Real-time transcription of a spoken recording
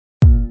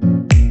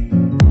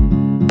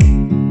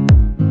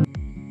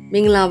မ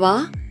င်္ဂလာပါ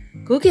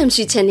ကိုကင်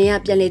ရှိ channel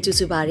ကပြန်လည်ကြို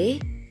ဆိုပါရစေ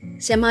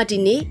ဆရာမဒီ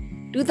နေ့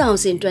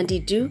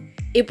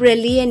2022 April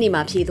 4 ရက်နေ့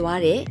မှာဖြေသွား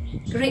တဲ့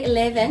Grade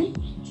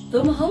 11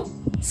သို့မဟုတ်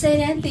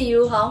10တန်းသင်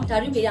ရိုးဟောင်းဓာ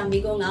တုဗေဒမိ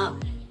ကုံးက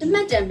တမ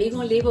တ်တန်မိ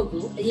ကုံး၄ပုဒ်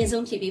ကိုအရင်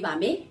ဆုံးဖြေပေးပါ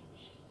မယ်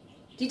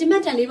ဒီတမ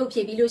တ်တန်၄ပုဒ်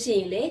ဖြေပြီးလို့ရှိရ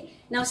င်လေ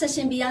နောက်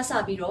session B ကစ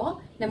ပြီးတော့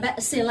နံပါတ်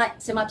အစင်လိုက်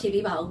ဆရာမဖြေ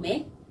ပေးပါဦးမယ်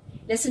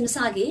lesson မစ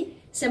ခင်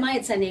ဆရာမ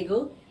ရဲ့ channel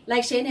ကို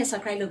like share နဲ့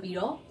subscribe လုပ်ပြီး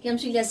တော့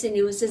chemistry lesson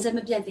တွေကိုစဉ်ဆက်မ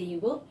ပြတ်သင်ယူ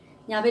ဖို့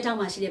ညာဘက်ထောက်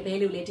မှာရှိတဲ့ဘဲ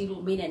လို့လည်းတီး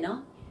ဖို့မေးနေနော်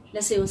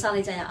lesson ကိုစ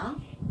လိုက်ကြရအောင်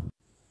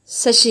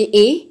Session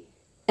A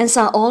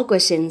Answer all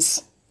questions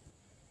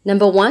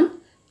Number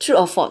 1 True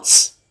or false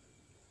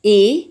A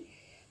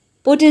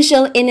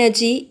Potential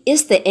energy is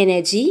the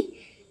energy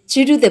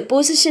due to the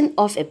position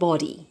of a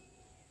body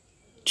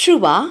True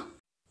ပါ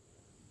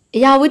အ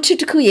ရာဝတ္ထု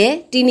တစ်ခုရဲ့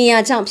ဒီနေရာ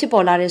ကြောင့်ဖြစ်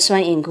ပေါ်လာတဲ့စွ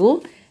မ်းအင်ကို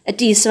အ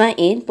တည်စွမ်း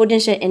အင်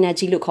potential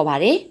energy လို့ခေါ်ပါ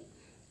တယ်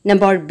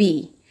Number B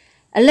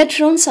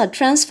Electrons are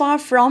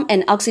transferred from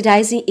an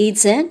oxidizing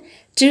agent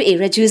to a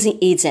reducing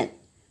agent.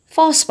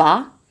 False ပါ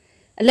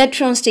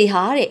Electrons တွေ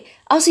ဟာတဲ့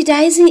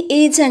oxidizing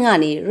agent က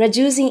နေ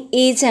reducing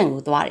agent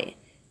ကိုသွားတယ်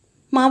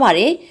။မှားပါတ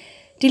ယ်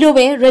။ဒီလို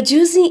ပဲ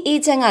reducing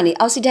agent ကနေ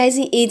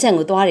oxidizing agent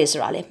ကိုသွားတယ်ဆို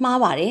တာလည်းမှား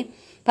ပါတယ်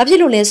။ဘာဖြစ်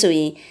လို့လဲဆိုရ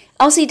င်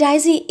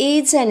oxidizing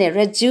agent နဲ့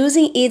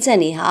reducing agent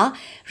တွေဟာ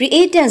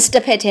reactants တ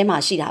စ်ဖက်ထဲမှာ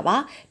ရှိတာပါ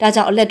။ဒါ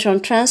ကြောင့် electron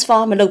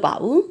transfer မလုပ်ပါ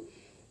ဘူး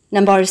။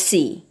 Number C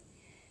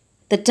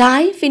The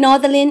dye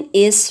phenolphthalein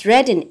is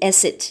red in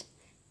acid.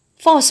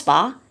 False ပါ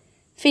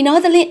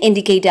Phenolphthalein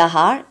indicator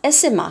ဟာ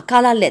acid မှာ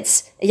colorless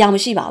အရာမ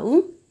ရှိပါဘူး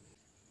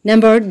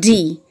Number D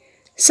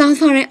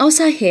Sulfur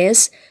oxide has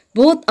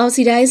both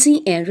oxidizing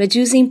and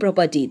reducing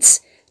properties.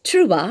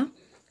 True ပါ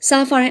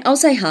Sulfur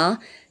oxide ဟာ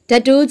ဓာ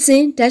တ်တိုးခြ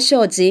င်းဓာတ်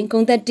လျှော့ခြင်းဂု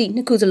ဏ်သတ္တိနှ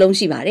စ်ခုစလုံး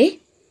ရှိပါတယ်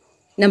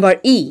Number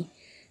E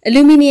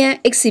Aluminium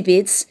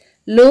exhibits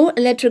low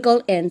electrical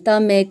and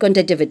thermal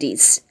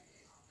conductivities.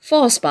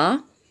 False ပါ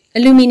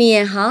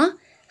Aluminium ဟာ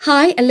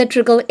high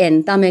electrical and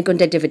thermal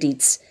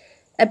conductivities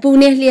အပူ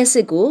နဲ့လျှပ်စ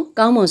စ်ကို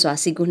ကောင်းမွန်စွာ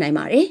စီးကူးနိုင်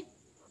ပါတယ်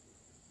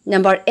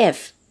Number F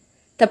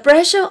The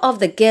pressure of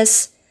the gas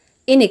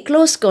in a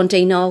closed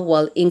container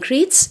will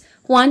increase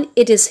when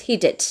it is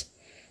heated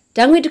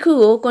ဓာတ်ငွေ့တစ်ခု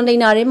ကို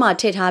container ထဲမှာ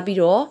ထည့်ထားပြီး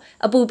တော့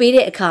အပူပေး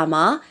တဲ့အခါ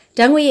မှာ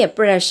ဓာတ်ငွေ့ရဲ့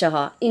pressure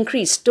ဟာ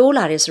increase တိုး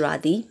လာတယ်ဆိုတာ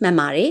ဒီမှန်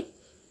ပါတယ်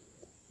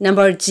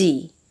Number G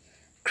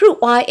Crude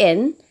oil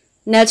and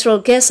natural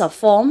gas are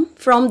formed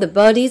from the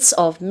bodies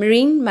of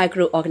marine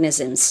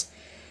microorganisms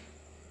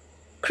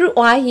Crude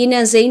oil ရေနံ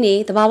စိမ်းတွေ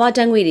သဘာဝ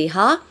ဓာတ်ငွေ့တွေ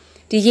ဟာ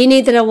ဒီရေနေ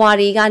သတ္တဝါ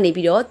တွေကနေ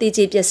ပြီးတော့တည်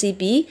ကြည်ပျက်စီး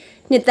ပြီး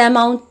နှစ်သန်း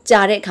ပေါင်း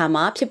ကြာတဲ့အခါ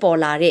မှာဖြစ်ပေါ်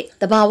လာတဲ့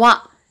သဘာဝ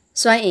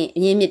စွမ်းအင်အ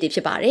ရင်းမြစ်တွေဖြ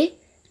စ်ပါတယ်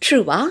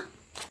True ပါ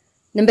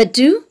Number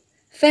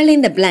 2 Fill in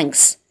the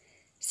blanks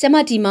ဆရာမ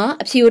ဒီမှာ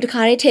အဖြေကိုတစ်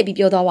ခါတည်းထည့်ပြီး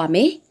ပြောသွားပါမ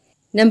ယ်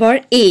Number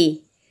A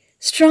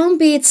Strong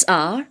bases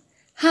are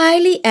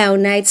highly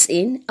ionized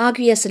in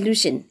aqueous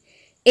solution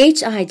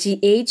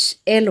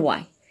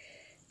HIGHLY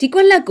ဒီကွ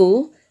က်လက်ကို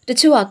တ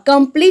ချို့က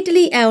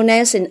completely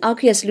ionized in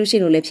aqueous solution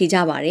လို့လည်းဖြေကြ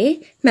ပါတယ်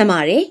မှန်ပါ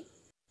တယ်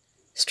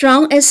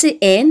strong acid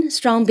and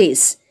strong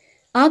base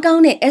အားကော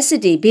င်းတဲ့ acid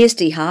တွေ base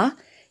တွေဟာ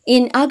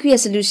in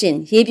aqueous solution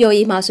ရေပျော်ရ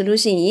ည်မှာဆို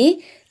လို့ရှိရင်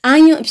အာ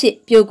ယွန်းအဖြစ်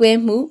ပြိုကွဲ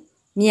မှု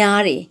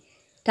များတယ်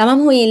ဒါမှမ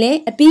ဟုတ်ရင်လည်း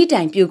အပီး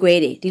တိုင်ပြိုကွဲ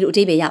တယ်ဒီလိုအ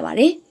ဓိပ္ပာယ်ရပါ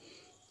တယ်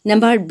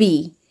Number B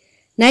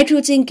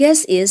Nitrogen gas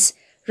is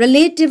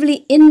relatively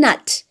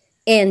inert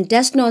and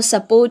does not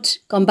support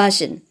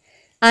combustion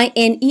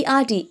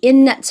INERT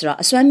inert ဆိုတာ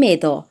အစွမ်းမဲ့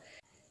သော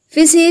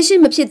Fissation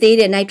မဖြစ်သေး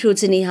တဲ့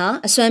nitrogen တွေဟာ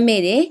အစွမ်း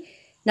မဲ့တယ်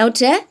နောက်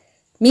ထပ်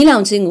မီးလော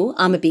င်ခြင်းကို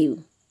အားမပေး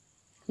ဘူး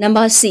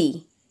Number C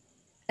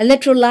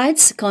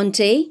Electrolytes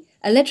contain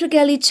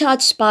electrically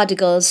charged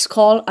particles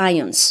called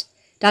ions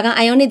ဒါက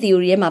ionic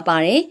theory ထဲမှာပါ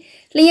တယ်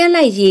လျှက်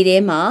လိုက်ရေထဲ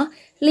မှာ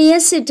လျှ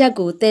က်စစ်ဓာတ်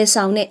ကိုတည်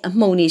ဆောင်တဲ့အ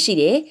မှုန်တွေရှိ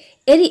တယ်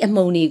အဲ့ဒီအ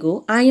မှုန်တွေကို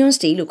ions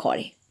တွေလို့ခေါ်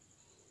တယ်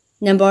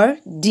Number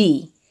D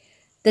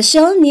The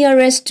shell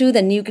nearest to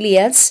the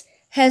nucleus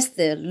has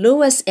the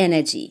lowest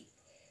energy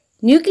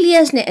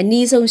Nucleus နဲ့အ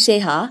နီးဆုံး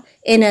shell ဟာ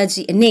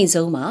energy အနိမ့်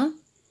ဆုံးပါ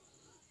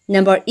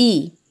Number E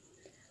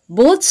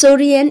Both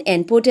sodium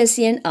and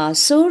potassium are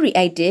so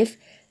reactive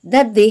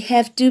that they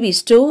have to be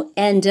stored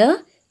under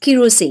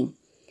kerosene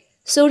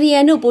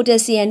Sodium တို့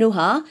potassium တို့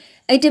ဟာ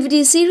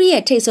activity series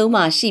ရဲ့ထိပ်ဆုံး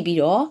မှာရှိပြီး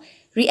တော့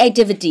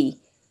reactivity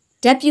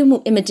ဓာတ်ပြုမှု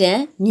အင်မတန်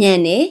မြန်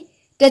တယ်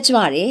တက်ကြွ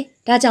တယ်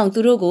ဒါကြောင့်သူ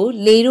တို့ကို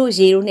လေတို့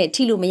ရေတို့နဲ့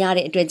ထိလို့မရ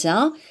တဲ့အတွက်ကြော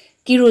င့်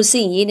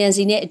kerosene ရေနံ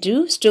စီနဲ့အတူ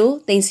store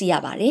သိမ်းဆည်းရ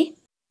ပါတယ်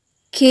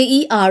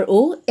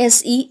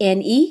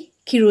KEROSENE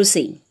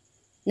kerosene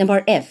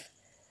Number F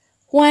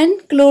When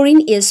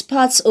chlorine is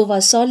passed over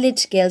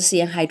solid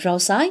calcium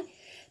hydroxide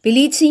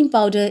bleaching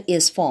powder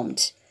is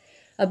formed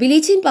A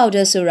bleaching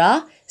powder ဆိုတာ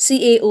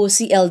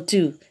CaOCl2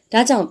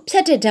 ဒါကြောင့်ဖြ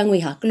တ်တဲ့ဓာတ်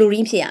ငွေ့ဟာ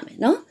chlorine ဖြစ်ရမယ်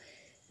နော်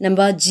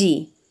Number G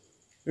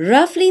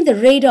Roughly the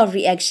rate of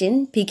reaction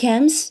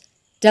becomes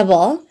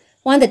double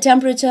when the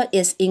temperature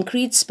is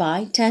increased by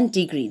 10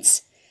 degrees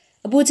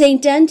အပူချိန်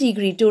10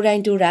 degree တိုးတို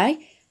င်း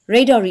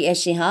rate of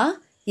reaction ဟာ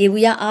ရေ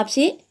ဘူးရအားဖြ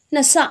င့်နှ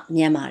စ်ဆ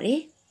မြန်ပါတယ်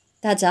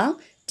ဒါကြောင့်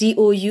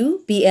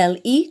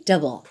DOUBLE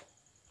double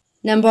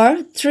Number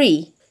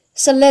 3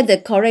 Select the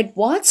correct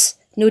words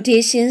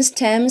notations,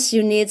 terms,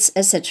 units,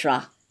 etc.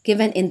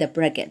 given in the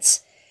brackets.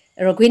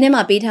 အဲ့တော့ green ထဲ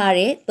မှာပေးထား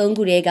တဲ့3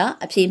ခုတွေက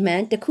အဖြေမှ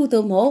န်တစ်ခု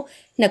သို့မဟုတ်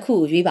နှစ်ခု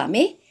ကိုရွေးပါမ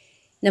ယ်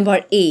။ Number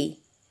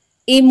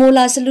A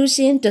molar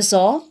solution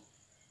dissolve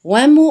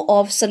 1 mole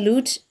of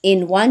solute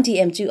in 1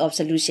 dm2 of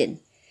solution.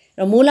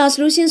 အဲ့တော့ molar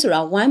solution ဆို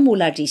တာ1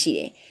 molarity ရှိတ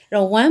ယ်။အဲ့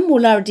တော့1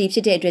 molarity ဖြ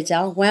စ်တဲ့အတွက်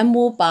ကြောင့်1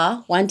 mole per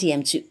 1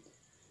 dm2.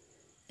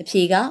 အ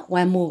ဖြေက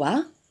1 mole ပါ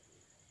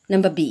။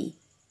 Number B.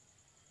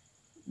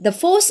 The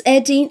force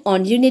acting on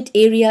unit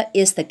area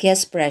is the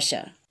gas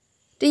pressure.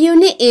 The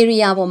unit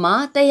area ပေါ်မှာ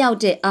တက်ရောက်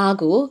တဲ့အား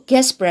ကို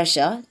gas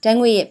pressure ဓာတ်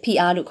ငွေ့ရဲ့ဖိ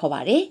အားလို့ခေါ်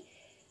ပါတယ်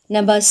။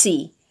 Number C.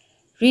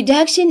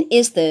 Reduction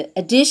is the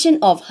addition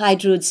of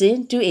hydrogen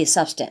to a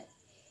substance.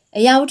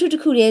 အရာဝတ္ထုတ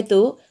စ်ခုတည်း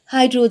သို့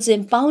hydrogen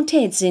ပေါင်းထ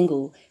ည့်ခြင်း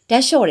ကိုဓာ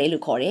တ်လျှော့တယ်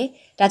လို့ခေါ်တယ်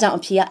။ဒါကြောင့်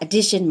အဖြေက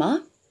addition ပါ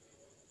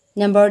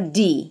။ Number D.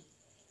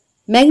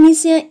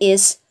 Magnesium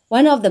is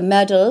one of the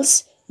metals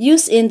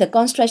used in the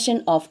construction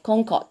of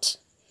concrete.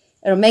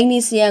 အဲ့တော့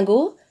magnesium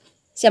ကို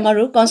ဆရာမ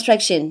တို့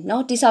construction เนา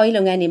ะတိဆောက်ရေး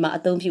လုပ်ငန်းတွေမှာ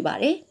အသုံးပြုပါ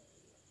တယ်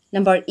။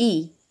 Number E.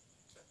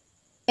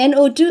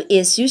 NO2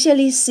 is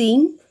usually seen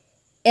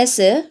as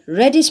a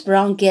reddish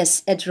brown gas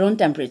at room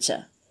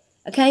temperature.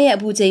 အခန်းရဲ့အ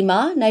ပူချိန်မှာ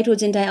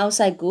nitrogen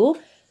dioxide ကို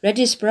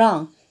reddish brown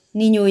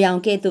နီညိုရောင်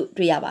ကဲ့သို့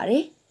တွေ့ရပါတ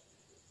ယ်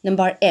။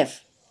 Number F.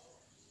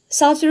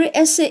 Sulfuric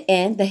acid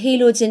and the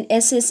halogen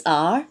acids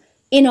are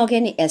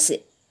inorganic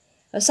acid.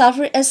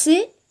 Sulfuric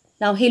acid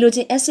နောက်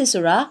halogen acid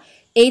ဆိုတာ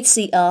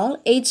HCl,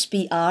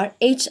 HBr,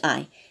 HI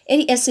အဲ့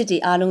ဒီ acid တွေ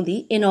အားလုံးဒီ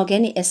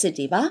inorganic acid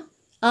တွေပါ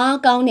။အား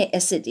ကောင်းတဲ့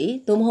acid တွေ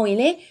သို့မဟုတ်ရင်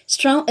လေ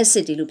strong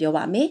acid တွေလို့ပြော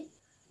ပါမယ်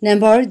။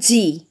 Number G.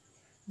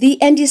 The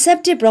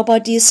antiseptic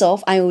properties of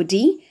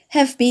iodine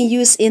have been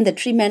used in the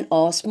treatment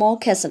of small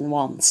cuts and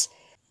wounds.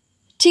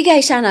 ထိခို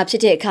က်ရှာနာဖြ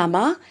စ်တဲ့အခါ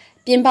မှာ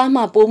ပြင်ပ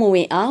မှပိုးမဝ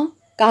င်အောင်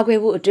ကာကွယ်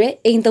ဖို့အတွက်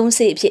အိမ်သုံး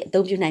ဆေးအဖြစ်အ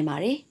သုံးပြုနိုင်ပါ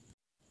တယ်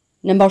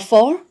။ Number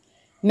 4.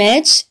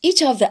 Match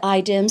each of the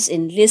items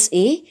in list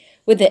A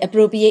with the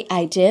appropriate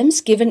items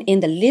given in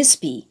the list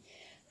B.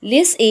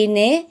 List A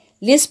နဲ့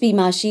list B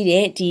မှာရှိ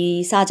တဲ့ဒီ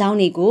စာကြောင်း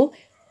တွေကို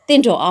တ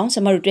င့်တော်အောင်ကျွ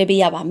န်တော်တို့တွဲပေး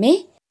ရပါမယ်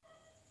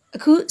။အ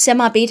ခုဆရာ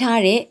မပေး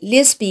ထားတဲ့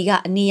list B က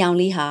အနီရောင်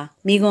လေးဟာ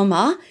မိခွန်း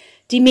မှာ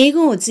ဒီမိ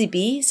ခွန်းကိုကြည့်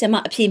ပြီးဆရာမ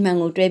အဖြေမှန်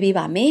ကိုတွဲပေး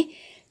ပါမယ်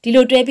။ဒီ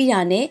လိုတွဲပြီးတာ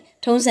နဲ့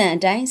ထုံးစံအ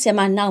တိုင်းဆရာ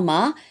မနောက်မှာ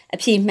အ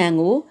ဖြေမှန်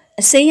ကို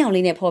အစိမ်းရောင်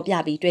လေးနဲ့ဖော်ပြ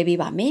ပြီးတွဲပေး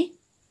ပါမယ်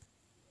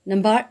။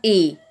 Number A.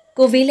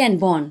 Covalent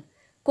bond.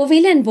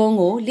 Covalent bond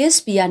ကို list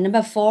B က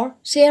number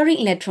 4 sharing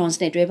electrons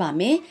နဲ့တွဲပါ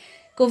မယ်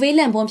။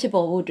 Covalent bond ဖြစ်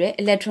ပေါ်ဖို့အတွက်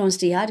electrons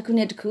တွေဟာတစ်ခု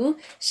နဲ့တစ်ခု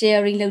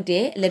sharing လုပ်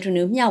တဲ့ electron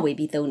ကိုမျှဝေ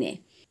ပြီးသုံးတယ်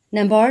။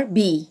 Number B.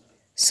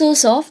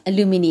 Source of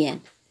aluminium.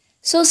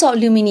 Source of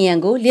aluminium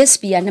ကို list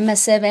B က number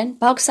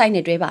 7 bauxite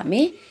နဲ့တွဲပါမ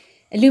ယ်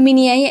။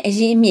 aluminium ရဲ့အ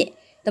ရင်းအမြစ်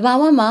တဘာ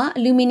ဝမှာ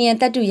aluminium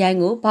သတ္တုရိုင်း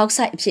ကို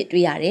bauxite အဖြစ်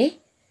တွေ့ရတယ်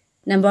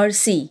။ Number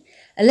C.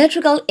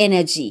 Electrical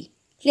energy.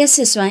 လျှပ်စ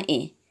စ်စွမ်းအ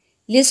င်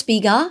list B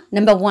က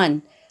number 1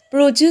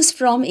 produced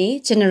from a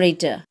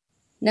generator.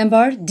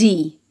 Number D.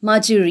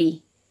 Mercury.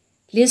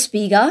 List B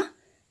က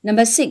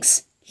number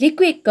 6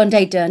 liquid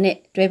conductor နဲ့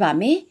တွဲပါ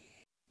မယ်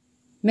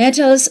။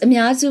 metals အ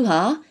များစုဟာ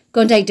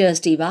conductors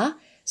တွေပါ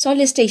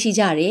solid state ရှိ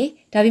ကြတယ်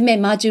ဒါပေမဲ့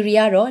mercury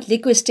ကတော့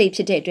liquid state ဖြ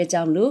စ်တဲ့အတွက်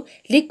ကြောင့်မလို့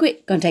liquid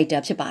conductor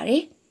ဖြစ်ပါတ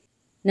ယ်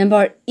။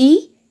 Number E.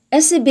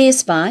 acid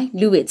base by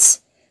Lewis.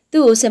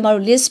 သူ့ကိုဆရာမ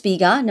တို့ list B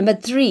က number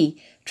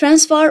 3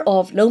 transfer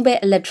of lone pair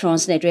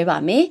electrons နဲ့တွဲပါ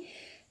မယ်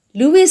။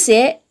 Lewis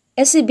ရဲ့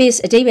acid base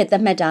အဓိပ္ပာယ်သ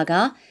တ်မှတ်တာက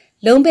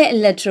lone pair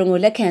electron ကို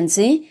လက်ခံခြ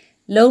င်း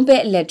lone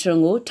pair electron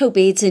ကိုထုတ်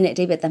ပေးခြင်းနဲ့အ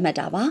ဓိပ္ပာယ်သတ်မှတ်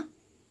တာပါ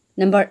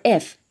။ Number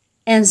F.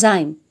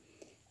 enzyme.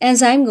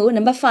 enzyme ကို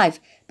number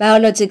 5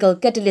 biological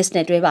catalyst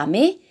နဲ့တွဲပါမ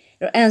ယ်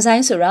။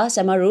 enzyme ဆိုတာဆ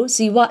ရာမတို့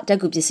ဇီဝဓာတ်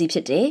ကူပစ္စည်းဖြ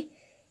စ်တယ်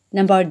။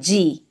 Number G.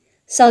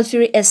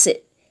 sulfuric acid.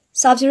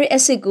 sulfuric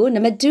acid ကို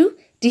number 2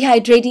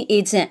 dehydrating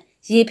agent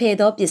ရေဖယ်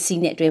သောပစ္စ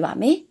ည်းနဲ့တွဲပါ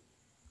မယ်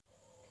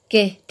။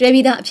ကဲတွဲ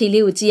ပြီးသားအဖြေ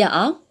လေးကိုကြည့်ရ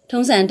အောင်။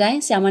ထုံးစံအတိုင်း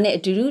ဆရာမနဲ့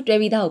အတူတူတွဲ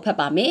ပြီးသားကိုဖတ်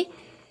ပါမယ်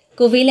။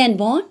 Covalent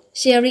bond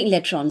sharing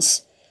electrons.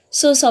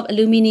 Source of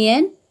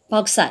aluminium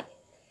bauxite.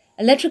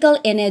 Electrical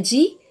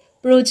energy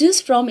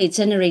produced from a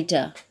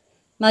generator.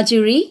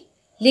 Mercury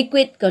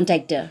liquid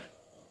conductor.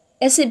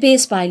 Acid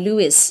base by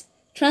Lewis.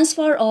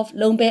 Transfer of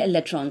lone pair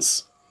electrons.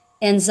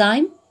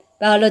 Enzyme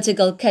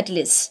biological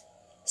catalyst.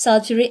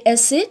 Sulfuric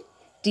acid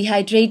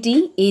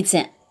dehydrating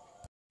agent.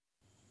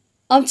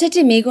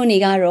 Objective မေးခွန်းတွေ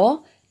ကတော့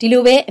ဒီ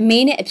လိုပဲအ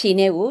မေးနဲ့အဖြေ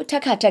နဲ့ကိုထ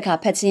ပ်ခါ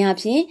ဖတ်ခြင်းအ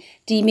ပြင်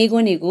ဒီမေးခွ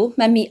န်းတွေကို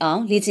မှတ်မိအော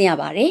င်လေ့ကျင့်ရ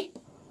ပါတယ်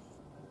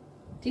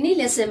။ဒီနေ့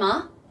lesson မှာ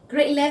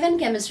grade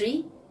 11 chemistry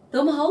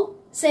သို့မဟုတ်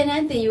10တ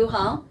န်းသင်ယူ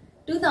ဟောင်း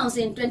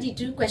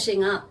2022 question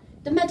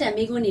ကတမတ်တန်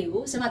မေးခွန်းတွေ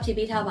ကိုကျွန်မဖြေ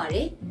ပေးထားပါတ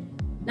ယ်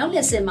။နောက်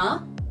lesson မှာ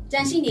တ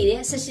န်ရှိနေ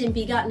တဲ့ section B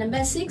က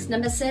number 6,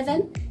 number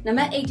 7,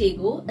 number 8တွေ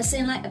ကိုအစ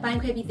ဉ်လိုက်အပိုင်း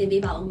ခွဲပြီးသင်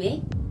ပေးပါဦးမယ်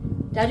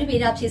။ဓာတုဗေ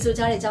ဒဖြေဆို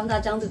ကြတဲ့ကျောင်း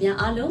သားကျောင်းသူများ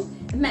အားလုံး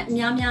အမှတ်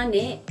များများ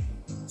နဲ့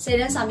10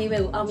တန်းစာမေးပွဲ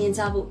ကိုအောင်မြင်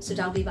ကြဖို့ဆု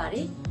တောင်းပေးပါတ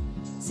ယ်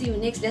။ See you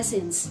next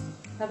lessons.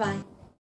 Bye bye.